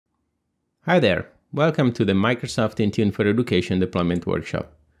Hi there, welcome to the Microsoft Intune for Education deployment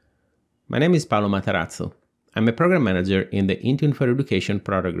workshop. My name is Paolo Matarazzo. I'm a program manager in the Intune for Education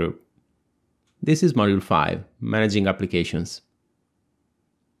product group. This is Module 5, Managing Applications.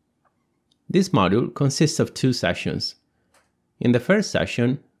 This module consists of two sessions. In the first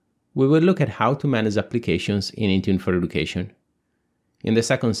session, we will look at how to manage applications in Intune for Education. In the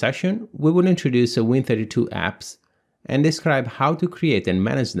second session, we will introduce Win32 apps and describe how to create and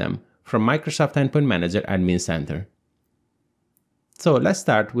manage them from Microsoft Endpoint Manager Admin Center. So let's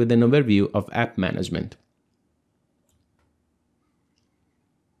start with an overview of app management.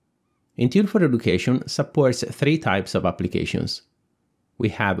 Intune for Education supports three types of applications. We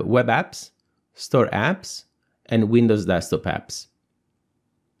have web apps, store apps, and Windows desktop apps.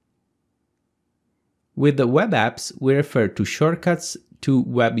 With the web apps, we refer to shortcuts to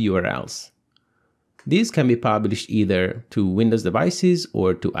web URLs. These can be published either to Windows devices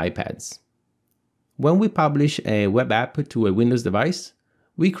or to iPads. When we publish a web app to a Windows device,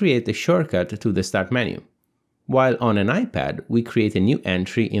 we create a shortcut to the Start menu, while on an iPad, we create a new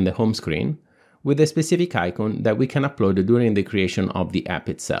entry in the home screen with a specific icon that we can upload during the creation of the app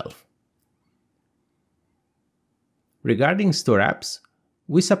itself. Regarding store apps,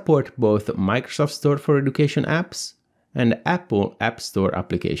 we support both Microsoft Store for Education apps and Apple App Store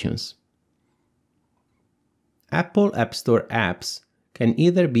applications. Apple App Store apps can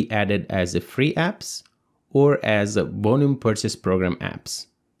either be added as free apps or as volume purchase program apps,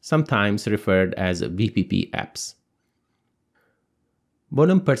 sometimes referred as VPP apps.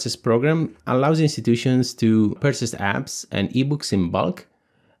 Volume purchase program allows institutions to purchase apps and ebooks in bulk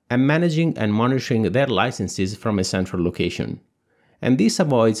and managing and monitoring their licenses from a central location. And this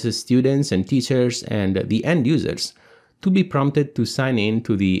avoids students and teachers and the end users to be prompted to sign in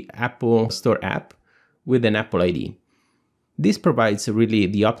to the Apple Store app with an Apple ID. This provides really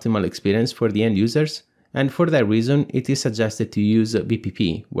the optimal experience for the end users, and for that reason, it is suggested to use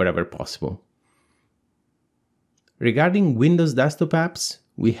VPP wherever possible. Regarding Windows desktop apps,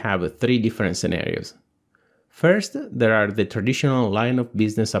 we have three different scenarios. First, there are the traditional line of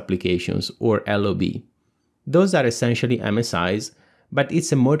business applications, or LOB. Those are essentially MSIs, but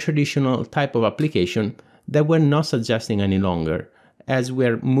it's a more traditional type of application that we're not suggesting any longer, as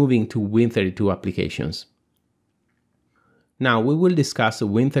we're moving to Win32 applications. Now, we will discuss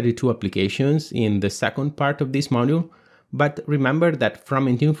Win32 applications in the second part of this module, but remember that from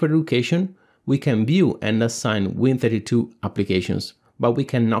Intune for Education, we can view and assign Win32 applications, but we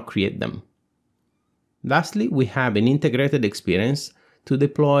cannot create them. Lastly, we have an integrated experience to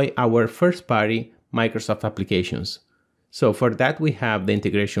deploy our first-party Microsoft applications. So for that, we have the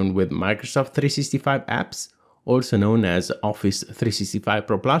integration with Microsoft 365 apps, also known as Office 365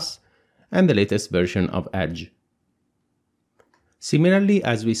 Pro Plus, and the latest version of Edge. Similarly,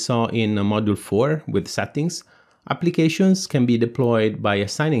 as we saw in Module 4 with settings, applications can be deployed by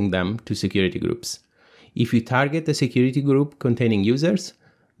assigning them to security groups. If you target a security group containing users,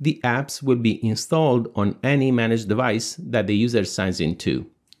 the apps will be installed on any managed device that the user signs into.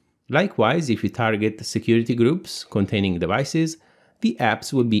 Likewise, if you target security groups containing devices, the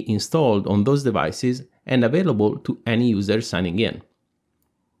apps will be installed on those devices and available to any user signing in.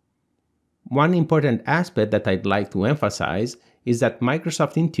 One important aspect that I'd like to emphasize is that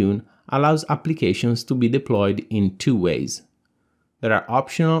Microsoft Intune allows applications to be deployed in two ways. There are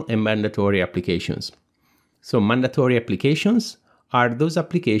optional and mandatory applications. So mandatory applications are those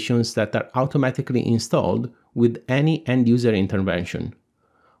applications that are automatically installed with any end-user intervention,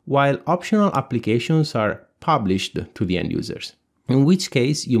 while optional applications are published to the end users, in which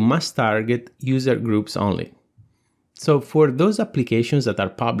case you must target user groups only. So for those applications that are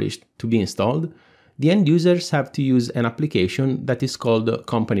published to be installed, the end users have to use an application that is called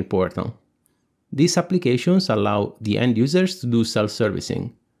Company Portal. These applications allow the end users to do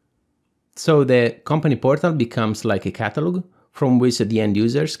self-servicing. So the Company Portal becomes like a catalog from which the end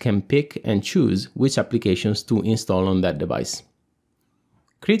users can pick and choose which applications to install on that device.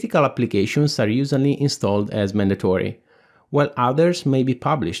 Critical applications are usually installed as mandatory, while others may be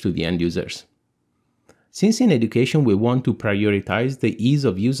published to the end users. Since in education we want to prioritize the ease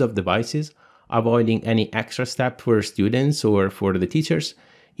of use of devices, avoiding any extra step for students or for the teachers,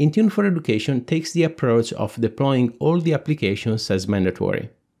 Intune for Education takes the approach of deploying all the applications as mandatory.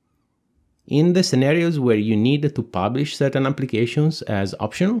 In the scenarios where you need to publish certain applications as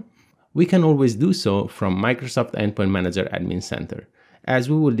optional, we can always do so from Microsoft Endpoint Manager Admin Center, as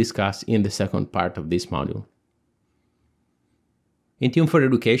we will discuss in the second part of this module. Intune for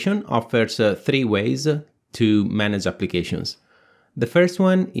Education offers three ways to manage applications. The first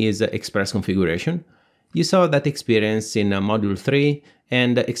one is Express Configuration. You saw that experience in Module 3,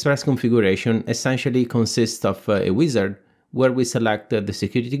 and Express configuration essentially consists of a wizard where we select the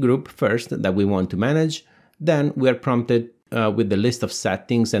security group first that we want to manage, then we are prompted with the list of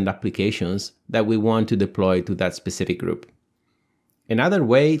settings and applications that we want to deploy to that specific group. Another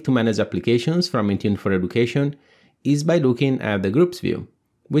way to manage applications from Intune for Education is by looking at the Groups view,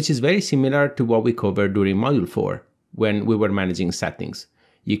 which is very similar to what we covered during Module 4 when we were managing settings.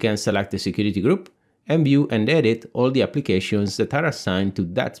 You can select a security group and view and edit all the applications that are assigned to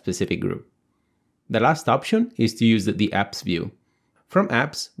that specific group. The last option is to use the Apps view. From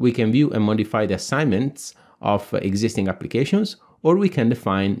Apps, we can view and modify the assignments of existing applications, or we can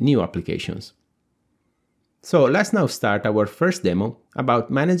define new applications. So let's now start our first demo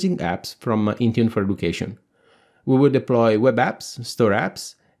about managing apps from Intune for Education. We will deploy web apps, store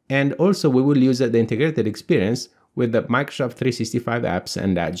apps, and also we will use the integrated experience with the Microsoft 365 apps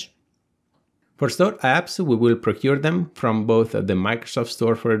and Edge. For store apps, we will procure them from both the Microsoft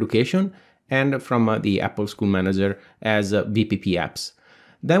Store for Education and from the Apple School Manager as VPP apps.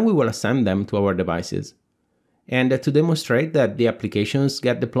 Then we will assign them to our devices. And to demonstrate that the applications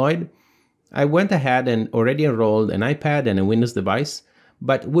get deployed, I went ahead and already enrolled an iPad and a Windows device,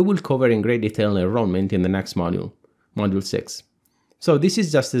 but we will cover in great detail enrollment in the next module, Module 6. So this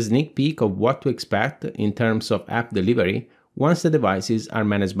is just a sneak peek of what to expect in terms of app delivery once the devices are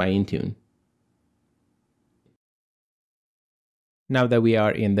managed by Intune. Now that we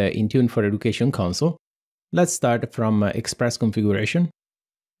are in the Intune for Education console, let's start from Express configuration.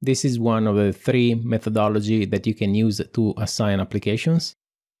 This is one of the 3 methodologies that you can use to assign applications.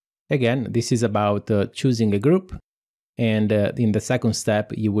 Again, this is about choosing a group, and in the second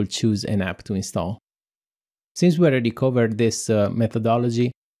step, you will choose an app to install. Since we already covered this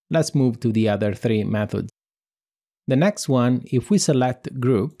methodology, let's move to the other 3 methods. The next one, if we select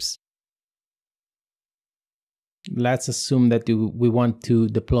groups, let's assume that we want to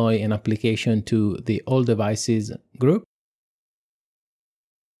deploy an application to the All Devices group.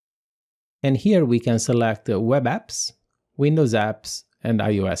 And here we can select web apps, Windows apps, and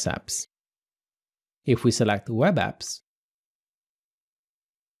iOS apps. If we select web apps,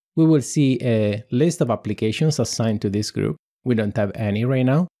 we will see a list of applications assigned to this group. We don't have any right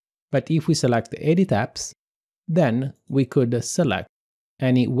now, but if we select edit apps, then we could select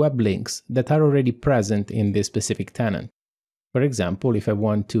any web links that are already present in this specific tenant. For example, if I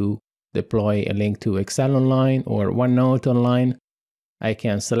want to deploy a link to Excel Online or OneNote Online, I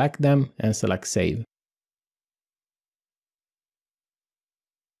can select them and select Save.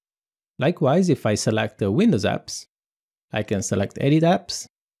 Likewise, if I select the Windows apps, I can select Edit Apps,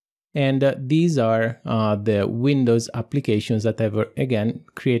 and these are the Windows applications that I've again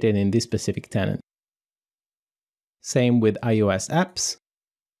created in this specific tenant. Same with iOS apps.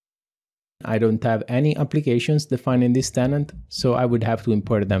 I don't have any applications defined in this tenant, so I would have to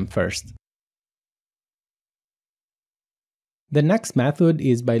import them first. The next method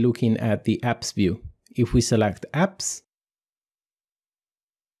is by looking at the Apps view. If we select Apps,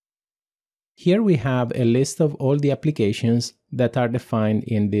 here we have a list of all the applications that are defined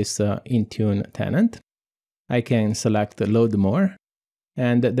in this Intune tenant. I can select Load More,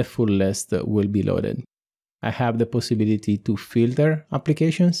 and the full list will be loaded. I have the possibility to filter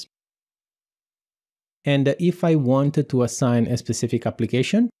applications. And if I wanted to assign a specific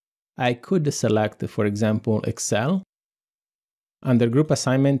application, I could select, for example, Excel. Under Group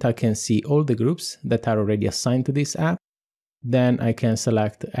Assignment, I can see all the groups that are already assigned to this app. Then I can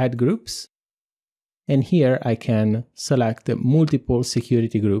select Add Groups. And here I can select multiple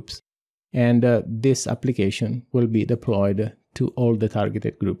security groups, and this application will be deployed to all the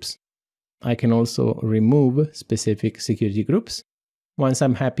targeted groups. I can also remove specific security groups. Once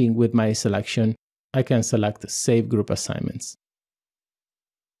I'm happy with my selection, I can select Save Group Assignments.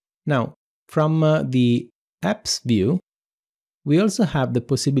 Now, from the Apps view, we also have the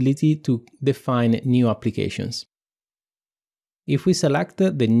possibility to define new applications. If we select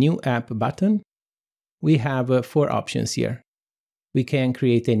the New App button, we have 4 options here. We can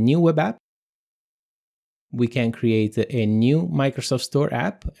create a new web app. We can create a new Microsoft Store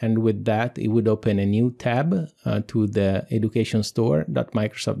app, and with that, it would open a new tab to the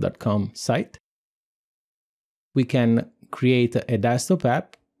educationstore.microsoft.com site. We can create a desktop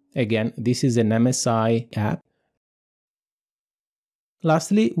app. Again, this is an MSI app.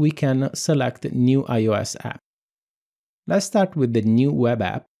 Lastly, we can select new iOS app. Let's start with the new web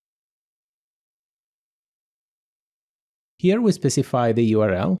app. Here we specify the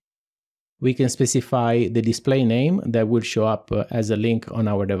URL. We can specify the display name that will show up as a link on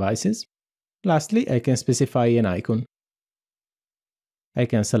our devices. Lastly, I can specify an icon. I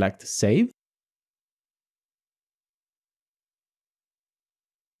can select Save.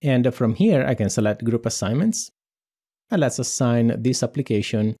 And from here, I can select Group Assignments, and let's assign this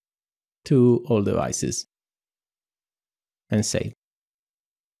application to all devices, and save.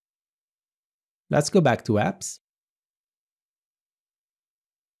 Let's go back to Apps,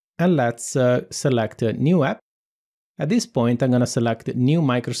 and let's select a New App. At this point, I'm going to select New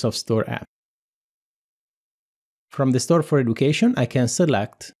Microsoft Store app. From the Store for Education, I can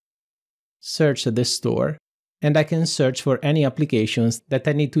select Search the Store, and I can search for any applications that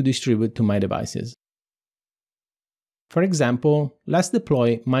I need to distribute to my devices. For example, let's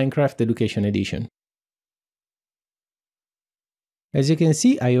deploy Minecraft Education Edition. As you can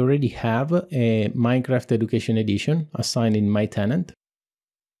see, I already have a Minecraft Education Edition assigned in my tenant.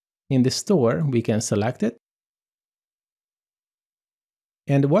 In the store, we can select it.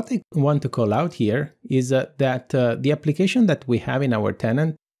 And what I want to call out here is that the application that we have in our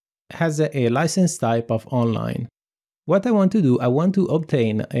tenant has a license type of online. What I want to do, I want to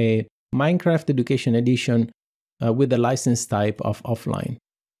obtain a Minecraft Education Edition with the license type of offline.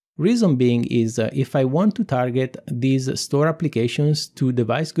 Reason being is if I want to target these store applications to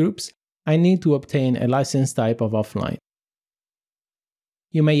device groups, I need to obtain a license type of offline.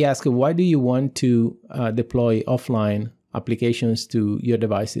 You may ask, why do you want to deploy offline applications to your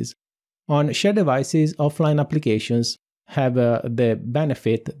devices? On shared devices, offline applications have the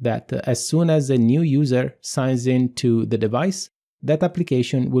benefit that as soon as a new user signs in to the device, that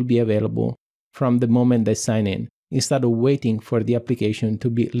application will be available from the moment they sign in, instead of waiting for the application to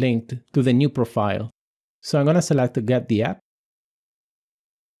be linked to the new profile. So I'm going to select Get the App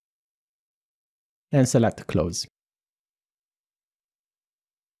and select Close.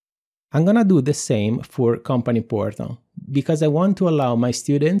 I'm going to do the same for Company Portal because I want to allow my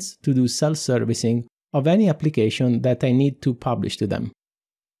students to do self-servicing of any application that I need to publish to them.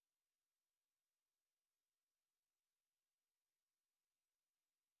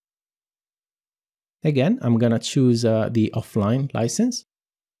 Again, I'm going to choose the offline license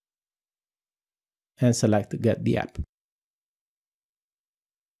and select Get the App.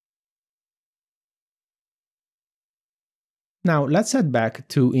 Now let's head back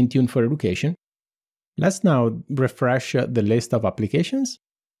to Intune for Education. Let's now refresh the list of applications.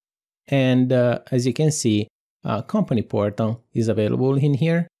 And as you can see, Company Portal is available in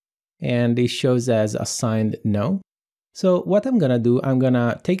here, and it shows as assigned no. So what I'm going to do, I'm going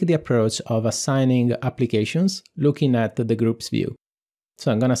to take the approach of assigning applications looking at the groups view.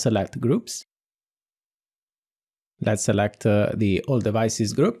 So I'm going to select Groups. Let's select the All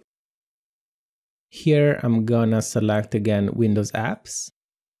Devices group. Here I'm going to select again Windows Apps,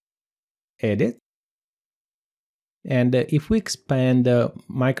 Edit. And if we expand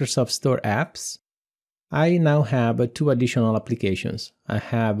Microsoft Store apps, I now have two additional applications. I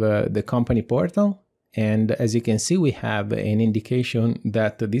have the Company Portal, and as you can see, we have an indication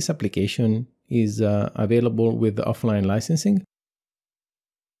that this application is available with offline licensing.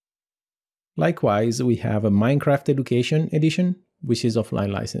 Likewise, we have a Minecraft Education Edition, which is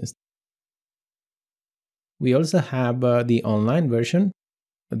offline licensed. We also have the online version,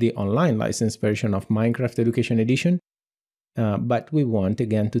 the online licensed version of Minecraft Education Edition, but we want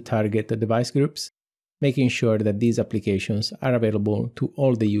again to target the device groups, making sure that these applications are available to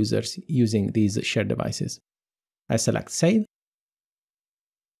all the users using these shared devices. I select Save,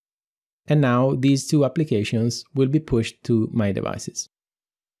 and now these two applications will be pushed to my devices.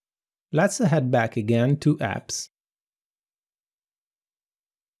 Let's head back again to Apps.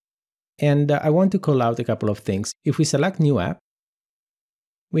 And I want to call out a couple of things. If we select New App,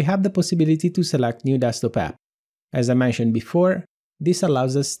 we have the possibility to select New Desktop App. As I mentioned before, this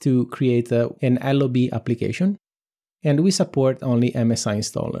allows us to create an LOB application, and we support only MSI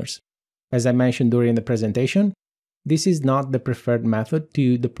installers. As I mentioned during the presentation, this is not the preferred method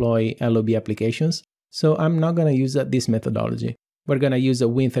to deploy LOB applications, so I'm not going to use this methodology. We're going to use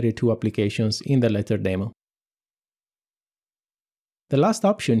Win32 applications in the later demo. The last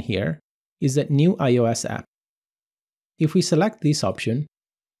option here is a New iOS app. If we select this option,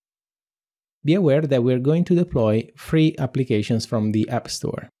 be aware that we're going to deploy free applications from the App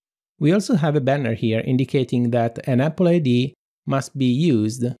Store. We also have a banner here indicating that an Apple ID must be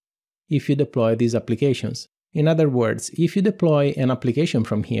used if you deploy these applications. In other words, if you deploy an application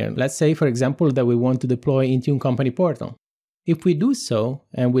from here, let's say for example that we want to deploy Intune Company Portal. If we do so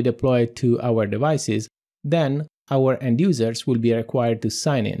and we deploy it to our devices, then our end users will be required to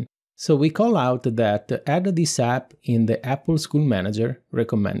sign in. So we call out that add this app in the Apple School Manager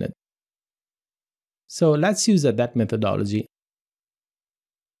recommended. So let's use that methodology.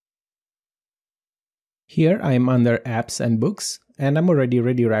 Here I'm under Apps and Books, and I'm already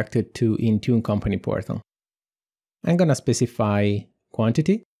redirected to Intune Company Portal. I'm going to specify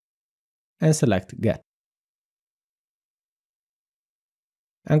quantity. and select Get.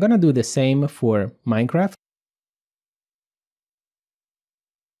 I'm going to do the same for Minecraft,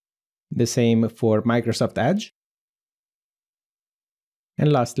 the same for Microsoft Edge,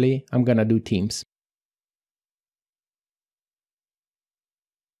 and lastly, I'm going to do Teams.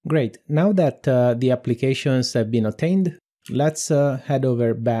 Great, now that the applications have been obtained, let's head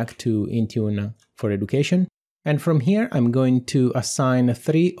over back to Intune for Education. And from here, I'm going to assign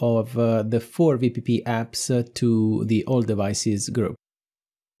 3 of the 4 VPP apps to the All Devices group.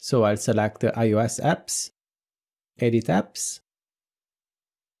 So I'll select iOS apps, Edit apps.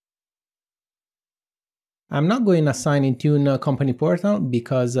 I'm not going to assign Intune Company Portal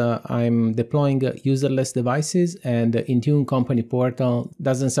because I'm deploying userless devices and Intune Company Portal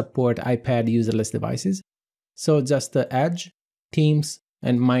doesn't support iPad userless devices. So just Edge, Teams,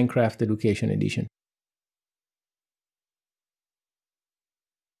 and Minecraft Education Edition.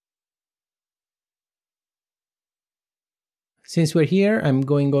 Since we're here, I'm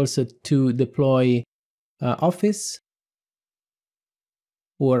going also to deploy Office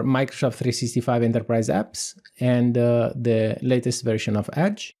or Microsoft 365 Enterprise apps and the latest version of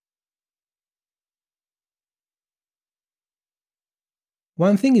Edge.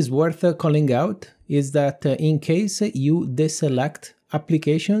 One thing is worth calling out is that in case you deselect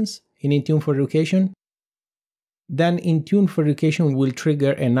applications in Intune for Education, then Intune for Education will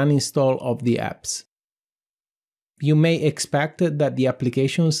trigger an uninstall of the apps. You may expect that the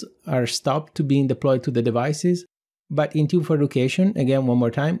applications are stopped to being deployed to the devices, but Intune for Education, again one more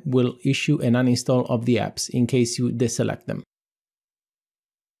time, will issue an uninstall of the apps in case you deselect them.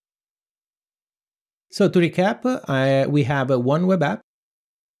 So to recap, we have 1 web app,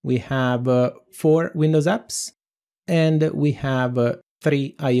 we have 4 Windows apps, and we have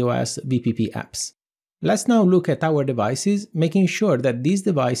 3 iOS VPP apps. Let's now look at our devices, making sure that these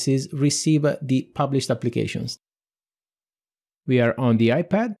devices receive the published applications. We are on the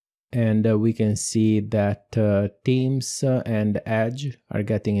iPad, and we can see that Teams and Edge are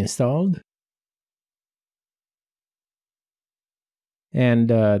getting installed. And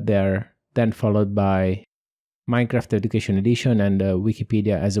they're then followed by Minecraft Education Edition and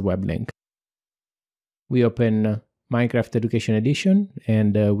Wikipedia as a web link. We open Minecraft Education Edition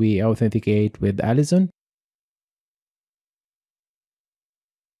and we authenticate with Alison.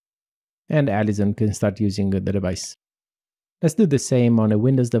 And Alison can start using the device. Let's do the same on a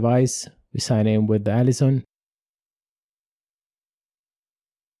Windows device. We sign in with Alison.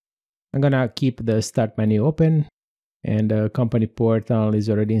 I'm gonna keep the Start menu open, and Company Portal is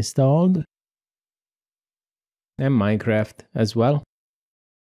already installed, and Minecraft as well.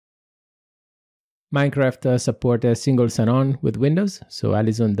 Minecraft supports a single sign-on with Windows, so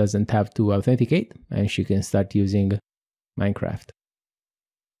Alison doesn't have to authenticate, and she can start using Minecraft.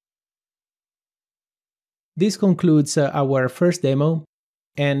 This concludes our first demo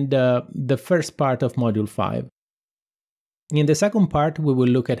and the first part of Module 5. In the second part, we will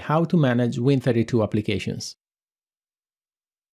look at how to manage Win32 applications.